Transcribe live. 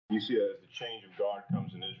You see, as the change of guard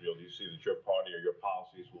comes in Israel, do you see that your party or your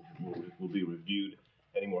policies will be reviewed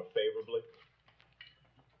any more favorably?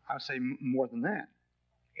 I would say more than that.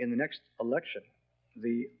 In the next election,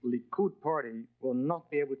 the Likud party will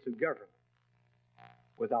not be able to govern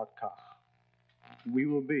without КАХа. We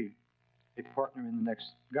will be a partner in the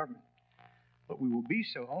next government, but we will be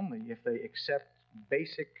so only if they accept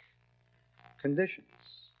basic conditions,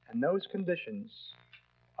 and those conditions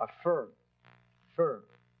are firm.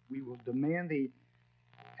 We will demand the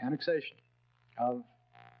annexation of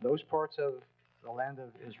those parts of the land of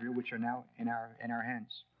Israel which are now in our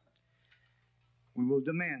hands. We will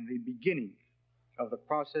demand the beginning of the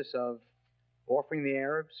process of offering the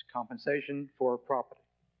Arabs compensation for property.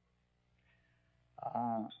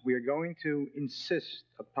 We are going to insist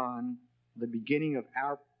upon the beginning of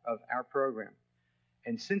our program.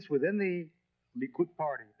 And since within the Likud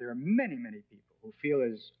party there are many people who feel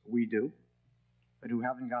as we do, but who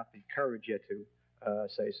haven't got the courage yet to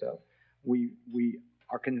say so, we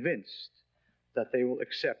are convinced that they will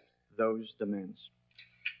accept those demands.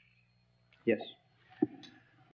 Yes.